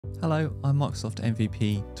Hello, I'm Microsoft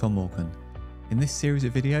MVP Tom Morgan. In this series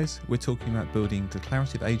of videos, we're talking about building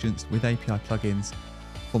declarative agents with API plugins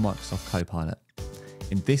for Microsoft Copilot.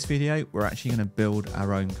 In this video, we're actually going to build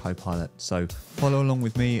our own Copilot, so follow along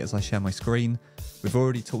with me as I share my screen. We've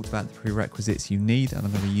already talked about the prerequisites you need, and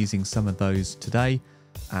I'm going to be using some of those today.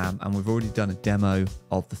 And we've already done a demo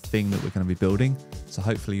of the thing that we're going to be building, so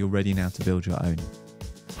hopefully you're ready now to build your own.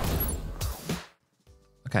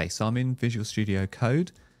 Okay, so I'm in Visual Studio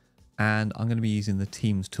Code, and I'm going to be using the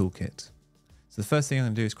Teams Toolkit. So the first thing I'm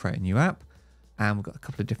going to do is create a new app, and we've got a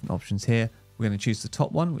couple of different options here. We're going to choose the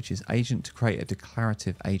top one, which is agent, to create a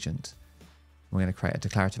declarative agent. We're going to create a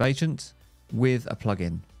declarative agent with a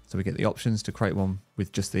plugin. So we get the options to create one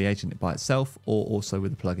with just the agent by itself or also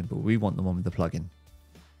with a plugin, but we want the one with the plugin.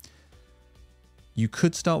 You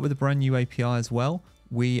could start with a brand new API as well.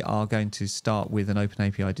 We are going to start with an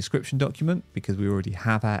OpenAPI description document because we already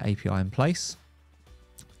have our API in place.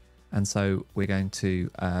 And so we're going to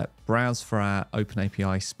browse for our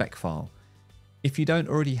OpenAPI spec file. If you don't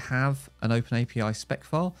already have an OpenAPI spec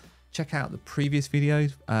file, check out the previous video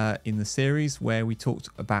in the series where we talked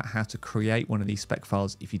about how to create one of these spec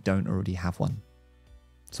files if you don't already have one.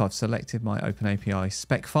 So I've selected my OpenAPI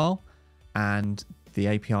spec file, and the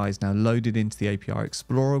API is now loaded into the API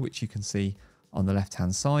Explorer, which you can see on the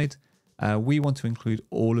left-hand side. We want to include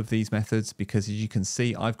all of these methods because, as you can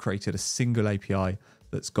see, I've created a single API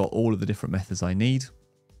that's got all of the different methods I need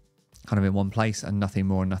kind of in one place and nothing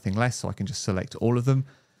more and nothing less. So I can just select all of them.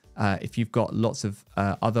 If you've got lots of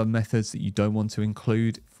other methods that you don't want to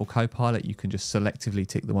include for Copilot, you can just selectively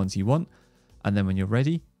tick the ones you want. And then when you're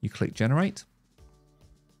ready, you click generate.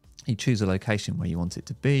 You choose a location where you want it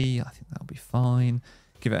to be. I think that'll be fine.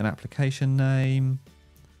 Give it an application name.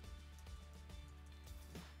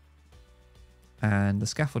 And the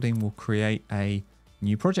scaffolding will create a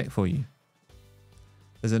new project for you.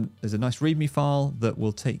 There's a nice README file that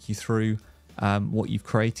will take you through what you've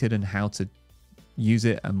created and how to use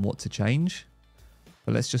it and what to change.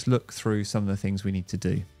 But let's just look through some of the things we need to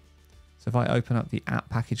do. So if I open up the app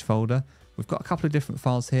package folder, we've got a couple of different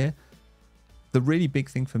files here. The really big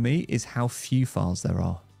thing for me is how few files there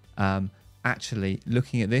are. Actually,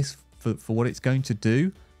 looking at this for what it's going to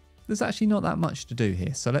do, there's actually not that much to do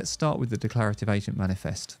here. So let's start with the declarative agent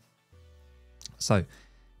manifest. So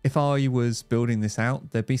if I was building this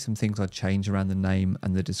out, there'd be some things I'd change around the name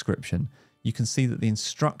and the description. You can see that the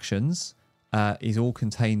instructions is all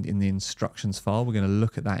contained in the instructions file. We're going to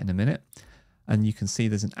look at that in a minute. And you can see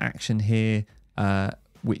there's an action here,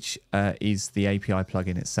 which is the API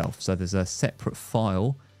plugin itself. So there's a separate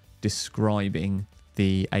file describing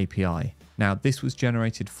the API. Now, this was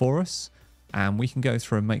generated for us, and we can go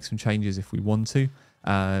through and make some changes if we want to.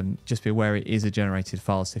 Just be aware it is a generated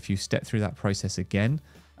file. So if you step through that process again,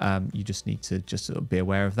 you just need to just sort of be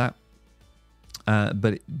aware of that.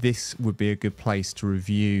 But this would be a good place to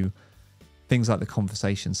review things like the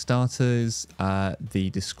conversation starters, the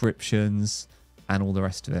descriptions, and all the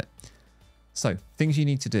rest of it. So things you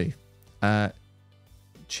need to do.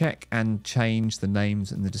 Check and change the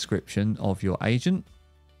names and the description of your agent.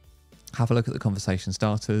 Have a look at the conversation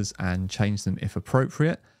starters and change them if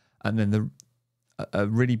appropriate. And then a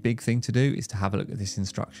really big thing to do is to have a look at this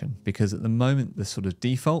instruction, because at the moment the sort of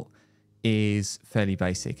default is fairly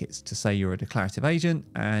basic. It's to say you're a declarative agent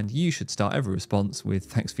and you should start every response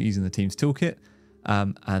with "thanks for using the Teams Toolkit,"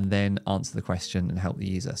 and then answer the question and help the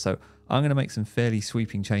user. So I'm going to make some fairly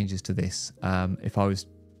sweeping changes to this. If I was,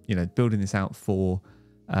 building this out for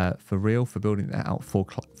real, for building that out for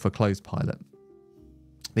closed pilot,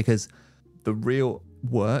 because the real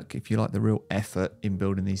work, if you like, the real effort in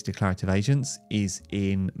building these declarative agents is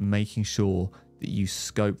in making sure that you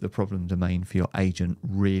scope the problem domain for your agent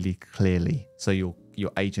really clearly. So your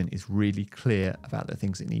agent is really clear about the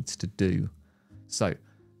things it needs to do. So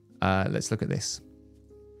let's look at this.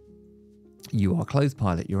 You are closed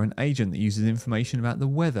pilot. You're an agent that uses information about the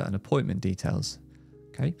weather and appointment details.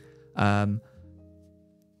 Okay.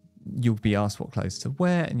 You'll be asked what clothes to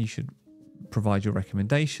wear, and you should provide your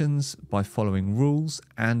recommendations by following rules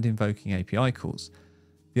and invoking API calls.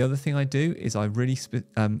 The other thing I do is I really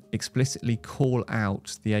explicitly call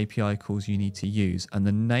out the API calls you need to use, and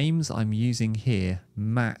the names I'm using here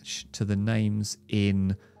match to the names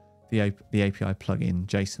in the API plugin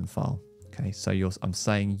JSON file. Okay, so I'm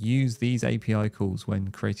saying use these API calls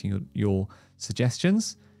when creating your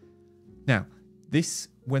suggestions. Now,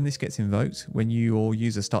 when this gets invoked, when your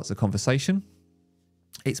user starts a conversation,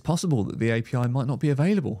 it's possible that the API might not be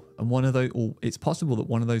available, and it's possible that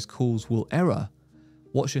one of those calls will error.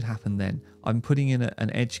 What should happen then? I'm putting in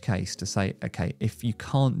an edge case to say, okay, if you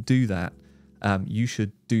can't do that, you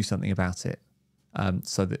should do something about it.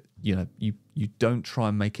 so that you don't try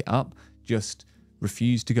and make it up. Just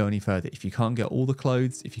refuse to go any further. If you can't get all the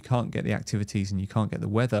clothes, if you can't get the activities, and you can't get the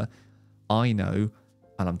weather, I know,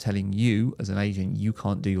 and I'm telling you as an agent, you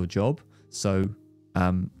can't do your job. So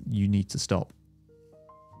you need to stop.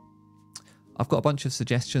 I've got a bunch of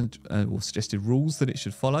suggestions or suggested rules that it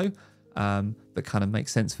should follow that kind of make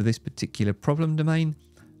sense for this particular problem domain.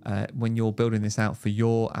 When you're building this out for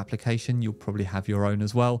your application, you'll probably have your own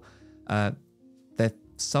as well.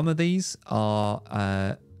 Some of these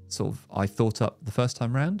are sort of I thought up the first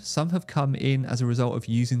time round. Some have come in as a result of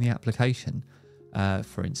using the application.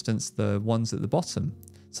 For instance, the ones at the bottom.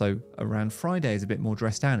 So around Friday is a bit more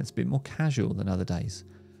dressed down. It's a bit more casual than other days.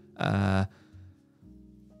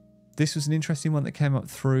 This was an interesting one that came up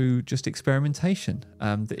through just experimentation.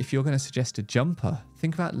 That if you're going to suggest a jumper,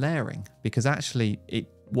 think about layering, because actually it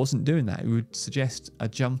wasn't doing that. It would suggest a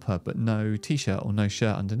jumper but no t-shirt or no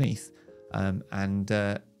shirt underneath.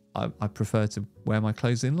 I prefer to wear my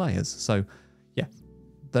clothes in layers. So yeah,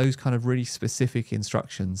 those kind of really specific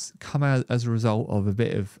instructions come out as a result of a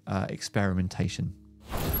bit of experimentation.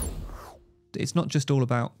 It's not just all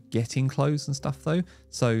about getting clothes and stuff though.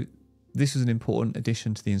 So this was an important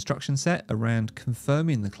addition to the instruction set around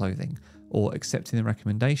confirming the clothing or accepting the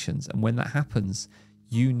recommendations. And when that happens,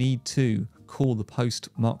 you need to call the post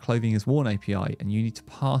mark clothing as worn API, and you need to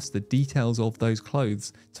pass the details of those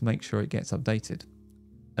clothes to make sure it gets updated.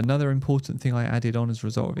 Another important thing I added on as a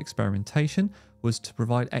result of experimentation was to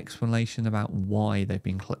provide explanation about why they've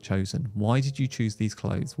been chosen. Why did you choose these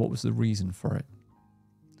clothes? What was the reason for it?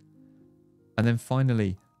 And then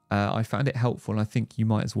finally, I found it helpful, and I think you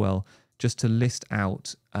might as well, just to list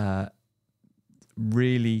out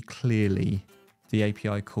really clearly the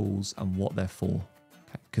API calls and what they're for.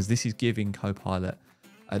 Because this is giving Copilot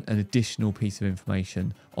an additional piece of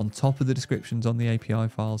information on top of the descriptions on the API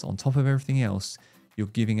files, on top of everything else. You're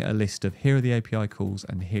giving it a list of here are the API calls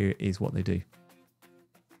and here is what they do.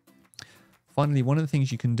 Finally, one of the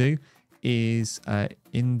things you can do is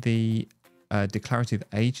in the declarative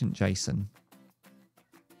agent JSON,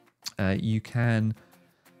 you can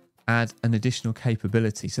add an additional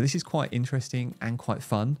capability. So this is quite interesting and quite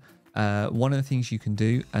fun. One of the things you can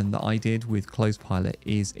do, and that I did with Copilot,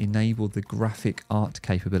 is enable the graphic art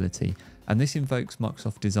capability. And this invokes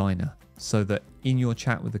Microsoft Designer, so that in your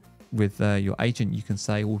chat with your agent, you can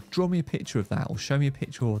say, well, draw me a picture of that, or show me a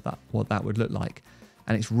picture of that, what that would look like.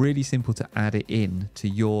 And it's really simple to add it in to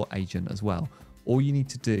your agent as well. All you need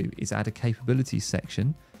to do is add a capabilities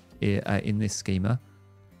section in this schema,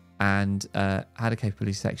 and add a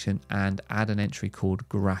capability section and add an entry called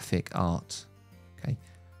graphic art. Okay.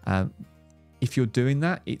 If you're doing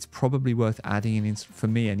that, it's probably worth adding for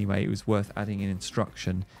me anyway, it was worth adding an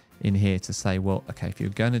instruction in here to say, well, okay, if you're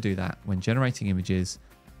going to do that when generating images,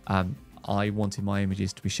 I wanted my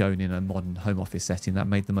images to be shown in a modern home office setting. That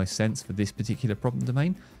made the most sense for this particular problem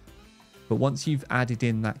domain. But once you've added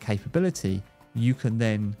in that capability, you can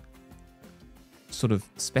then sort of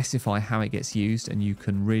specify how it gets used, and you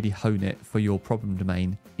can really hone it for your problem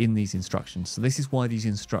domain in these instructions. So this is why these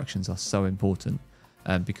instructions are so important,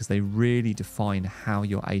 because they really define how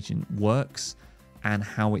your agent works and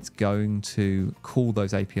how it's going to call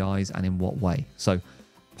those APIs and in what way. So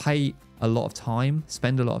pay a lot of time,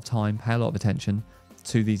 spend a lot of time, pay a lot of attention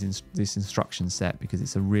to this instruction set, because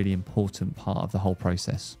it's a really important part of the whole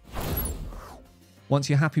process. Once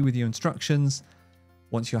you're happy with your instructions,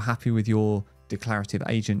 once you're happy with your declarative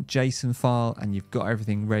agent JSON file, and you've got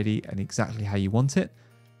everything ready and exactly how you want it,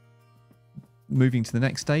 moving to the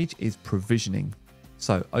next stage is provisioning.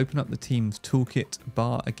 So open up the Teams Toolkit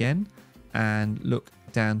bar again and look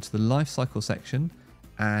down to the lifecycle section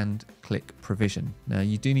and click provision. Now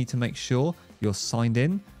you do need to make sure you're signed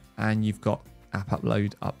in and you've got app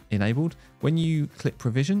upload enabled. When you click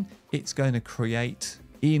provision, it's going to create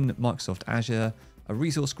in Microsoft Azure a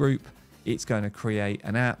resource group. It's going to create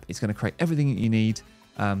an app. It's going to create everything that you need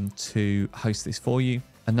to host this for you.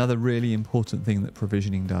 Another really important thing that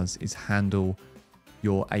provisioning does is handle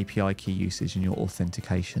your API key usage and your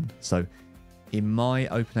authentication. So in my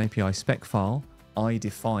OpenAPI spec file, I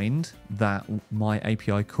defined that my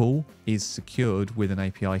API call is secured with an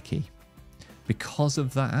API key. Because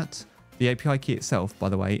of that, the API key itself, by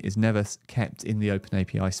the way, is never kept in the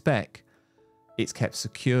OpenAPI spec. It's kept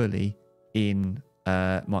securely in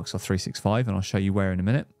Microsoft 365, and I'll show you where in a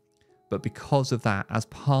minute. But because of that, as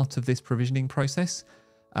part of this provisioning process,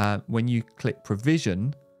 when you click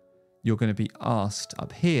provision, you're going to be asked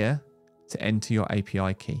up here to enter your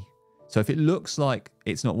API key. So if it looks like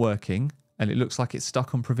it's not working and it looks like it's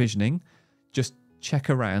stuck on provisioning, just check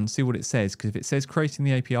around, see what it says, because if it says creating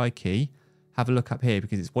the API key, have a look up here,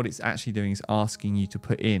 because it's what it's actually doing is asking you to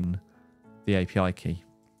put in the API key.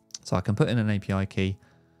 So I can put in an API key.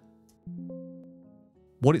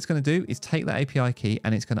 What it's going to do is take that API key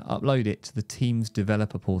and it's going to upload it to the Teams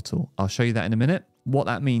developer portal. I'll show you that in a minute. What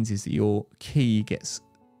that means is that your key gets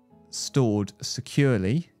stored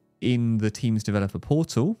securely in the Teams developer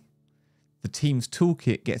portal. The Teams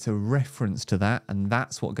Toolkit gets a reference to that, and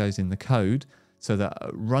that's what goes in the code, so that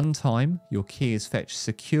at runtime, your key is fetched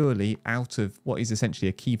securely out of what is essentially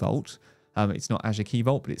a key vault. It's not Azure Key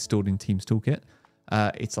Vault, but it's stored in Teams Toolkit.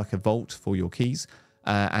 It's like a vault for your keys,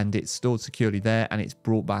 and it's stored securely there, and it's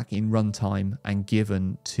brought back in runtime and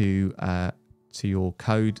given to your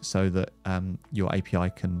code so that your API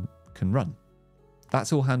can run.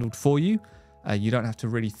 That's all handled for you. You don't have to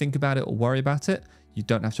really think about it or worry about it. You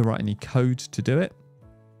don't have to write any code to do it.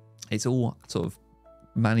 It's all sort of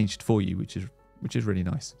managed for you, which is really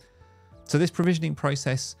nice. So this provisioning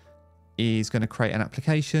process is going to create an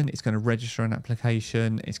application. It's going to register an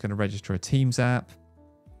application. It's going to register a Teams app.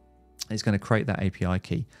 It's going to create that API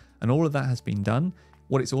key. And all of that has been done.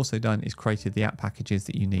 What it's also done is created the app packages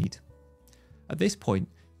that you need. At this point,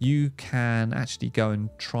 you can actually go and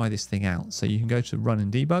try this thing out. So you can go to Run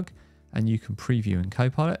and Debug, and you can preview in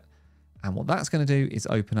Copilot. And what that's going to do is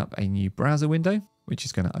open up a new browser window, which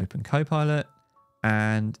is going to open Copilot.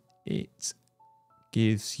 And it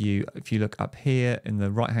gives you, if you look up here in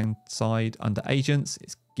the right-hand side under Agents,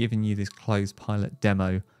 it's giving you this closed pilot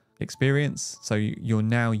demo experience. So you're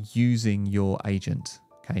now using your agent,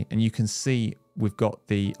 okay? And you can see we've got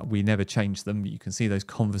we never changed them, but you can see those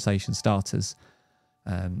conversation starters.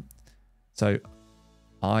 So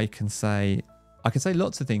I can say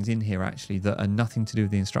lots of things in here actually that are nothing to do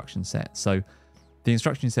with the instruction set. So the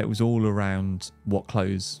instruction set was all around what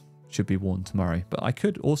clothes should be worn tomorrow. But I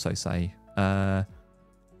could also say,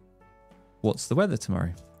 what's the weather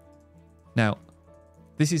tomorrow? Now,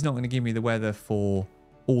 this is not going to give me the weather for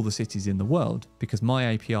all the cities in the world, because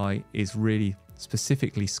my API is really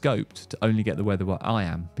specifically scoped to only get the weather where I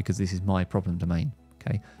am, because this is my problem domain.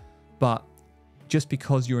 Okay. But just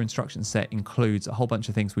because your instruction set includes a whole bunch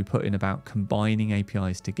of things we put in about combining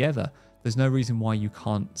APIs together, there's no reason why you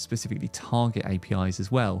can't specifically target APIs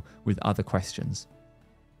as well with other questions.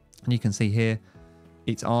 And you can see here,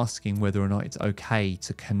 it's asking whether or not it's okay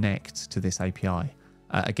to connect to this API.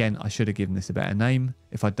 Again, I should have given this a better name.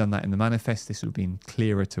 If I'd done that in the manifest, this would have been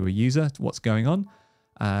clearer to a user what's going on.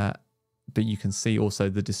 But you can see also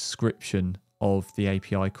the description of the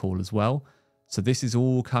API call as well. So this is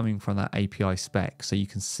all coming from that API spec. So you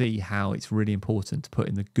can see how it's really important to put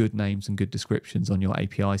in the good names and good descriptions on your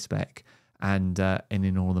API spec and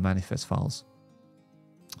in all the manifest files.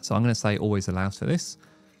 So I'm going to say always allows for this.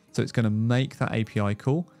 So it's going to make that API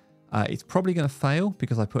call. It's probably going to fail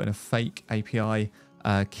because I put in a fake API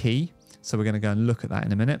key. So we're going to go and look at that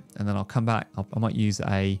in a minute, and then I'll come back. I might use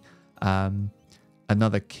another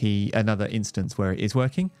instance where it is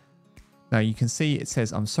working. Now you can see it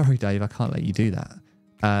says, "I'm sorry, Dave, I can't let you do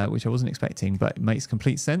that," which I wasn't expecting, but it makes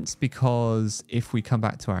complete sense, because if we come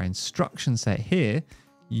back to our instruction set here,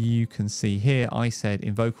 you can see here I said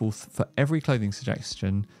invoke all for every clothing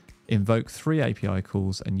suggestion, invoke 3 API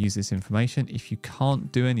calls and use this information. If you can't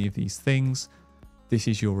do any of these things, this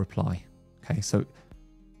is your reply. Okay, so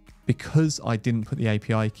because I didn't put the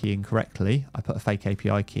API key in correctly, I put a fake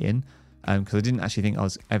API key in because I didn't actually think I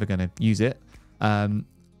was ever going to use it.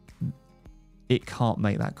 It can't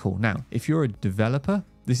make that call. Now, if you're a developer,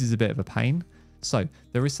 this is a bit of a pain. So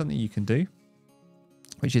there is something you can do,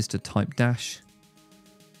 which is to type dash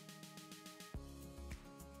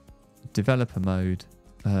developer mode.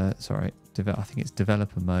 I think it's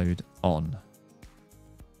developer mode on.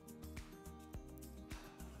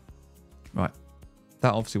 Right.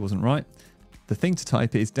 That obviously wasn't right. The thing to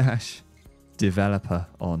type is dash developer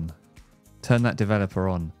on. Turn that developer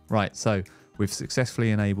on. Right. So we've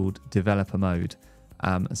successfully enabled developer mode.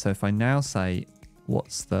 So if I now say,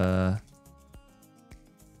 what's the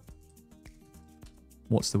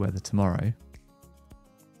weather tomorrow?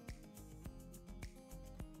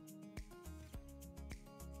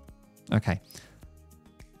 Okay.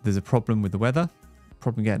 There's a problem with the weather,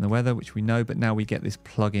 problem getting the weather, which we know, but now we get this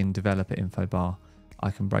plugin developer info bar.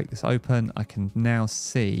 I can break this open. I can now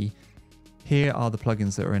see here are the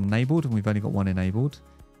plugins that are enabled, and we've only got one enabled.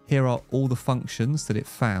 Here are all the functions that it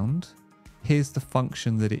found. Here's the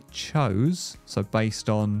function that it chose. So based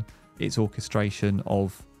on its orchestration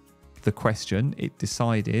of the question, it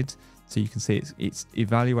decided, so you can see it's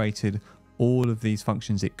evaluated all of these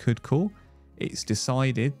functions it could call. It's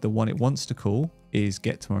decided the one it wants to call is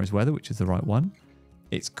get tomorrow's weather, which is the right one.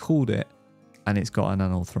 It's called it and it's got an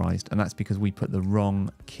unauthorized, and that's because we put the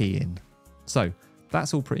wrong key in. So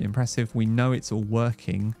that's all pretty impressive. We know it's all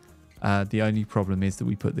working. The only problem is that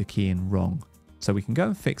we put the key in wrong. So we can go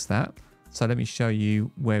and fix that. So let me show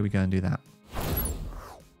you where we go and do that.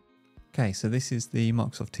 Okay, so this is the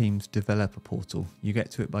Microsoft Teams developer portal. You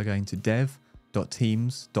get to it by going to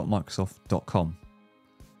dev.teams.microsoft.com.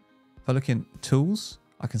 If I look in tools,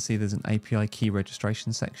 I can see there's an API key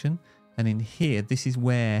registration section. And in here, this is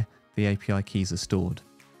where the API keys are stored.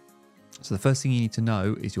 So the first thing you need to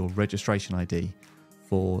know is your registration ID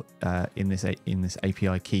for in this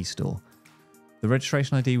API key store. The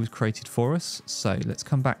registration ID was created for us. So let's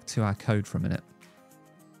come back to our code for a minute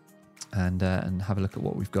and have a look at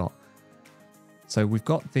what we've got. So we've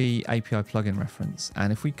got the API plugin reference,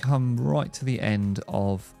 and if we come right to the end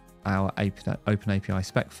of our OpenAPI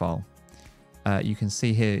spec file, you can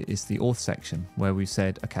see here is the auth section where we've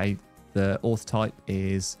said, okay, the auth type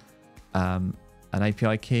is an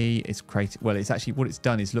API key. It's created, well, it's actually what it's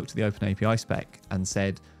done is looked at the OpenAPI spec and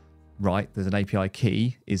said, right, there's an API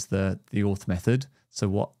key is the auth method. So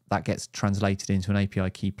what that gets translated into an API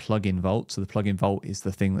key plugin vault. So the plugin vault is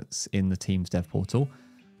the thing that's in the Teams dev portal.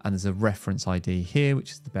 And there's a reference ID here,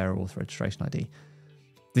 which is the bearer auth registration ID.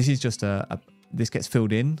 This is just this gets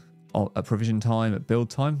filled in at provision time, at build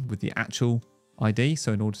time with the actual ID.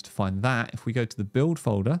 So in order to find that, if we go to the build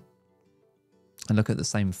folder and look at the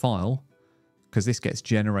same file, because this gets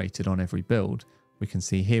generated on every build, we can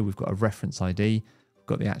see here we've got a reference ID. We've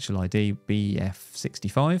got the actual ID,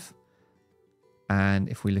 BF65. And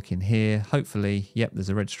if we look in here, hopefully, yep, there's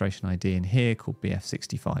a registration ID in here called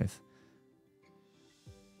BF65.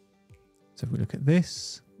 So if we look at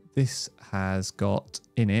this, this has got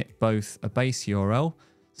in it both a base URL.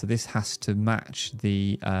 So this has to match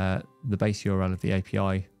the base URL of the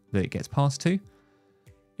API that it gets passed to.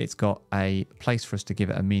 It's got a place for us to give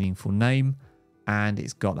it a meaningful name, and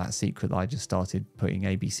it's got that secret that I just started putting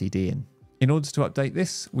ABCD in. In order to update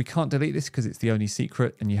this, we can't delete this because it's the only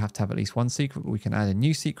secret and you have to have at least one secret, but we can add a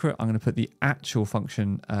new secret. I'm going to put the actual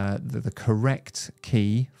function, the correct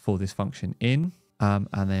key for this function in.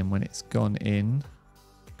 And then when it's gone in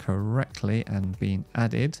correctly and been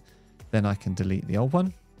added, then I can delete the old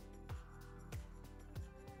one.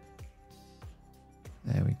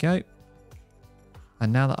 There we go.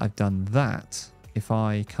 And now that I've done that, if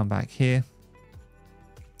I come back here,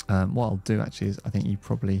 what I'll do actually is, I think you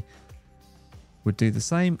probably would do the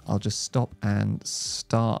same. I'll just stop and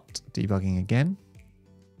start debugging again.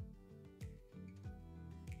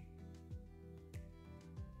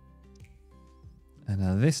 And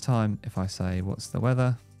now this time, if I say, what's the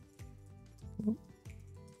weather?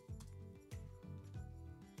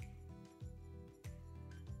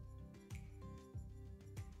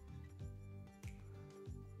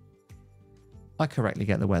 I correctly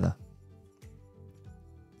get the weather.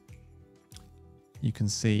 You can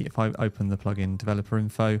see if I open the plugin developer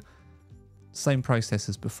info, same process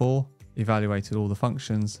as before, evaluated all the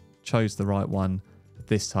functions, chose the right one.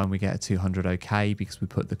 This time we get a 200 OK because we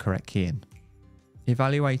put the correct key in.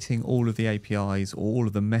 Evaluating all of the APIs or all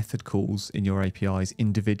of the method calls in your APIs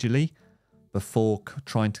individually before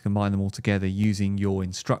trying to combine them all together using your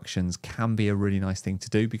instructions can be a really nice thing to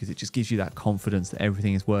do because it just gives you that confidence that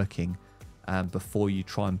everything is working before you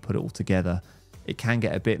try and put it all together. It can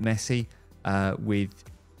get a bit messy with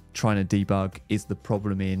trying to debug. Is the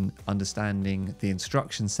problem in understanding the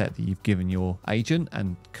instruction set that you've given your agent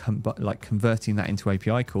and converting that into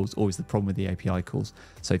API calls, or is the problem with the API calls?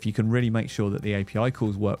 So if you can really make sure that the API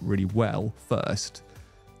calls work really well first,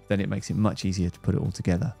 then it makes it much easier to put it all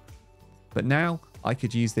together. But now I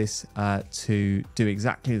could use this to do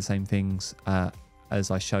exactly the same things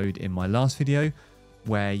as I showed in my last video,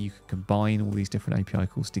 where you can combine all these different API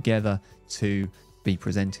calls together to be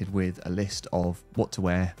presented with a list of what to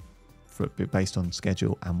wear based on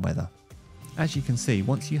schedule and weather. As you can see,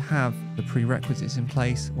 once you have the prerequisites in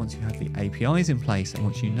place, once you have the APIs in place, and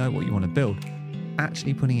once you know what you want to build,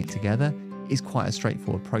 actually putting it together is quite a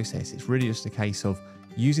straightforward process. It's really just a case of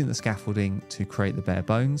using the scaffolding to create the bare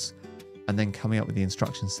bones and then coming up with the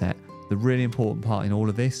instruction set. The really important part in all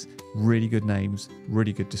of this, really good names,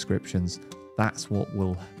 really good descriptions. That's what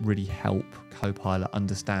will really help Copilot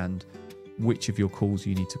understand which of your calls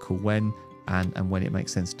you need to call when and when it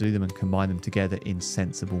makes sense to do them and combine them together in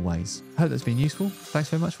sensible ways. I hope that's been useful. Thanks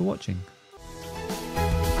very much for watching.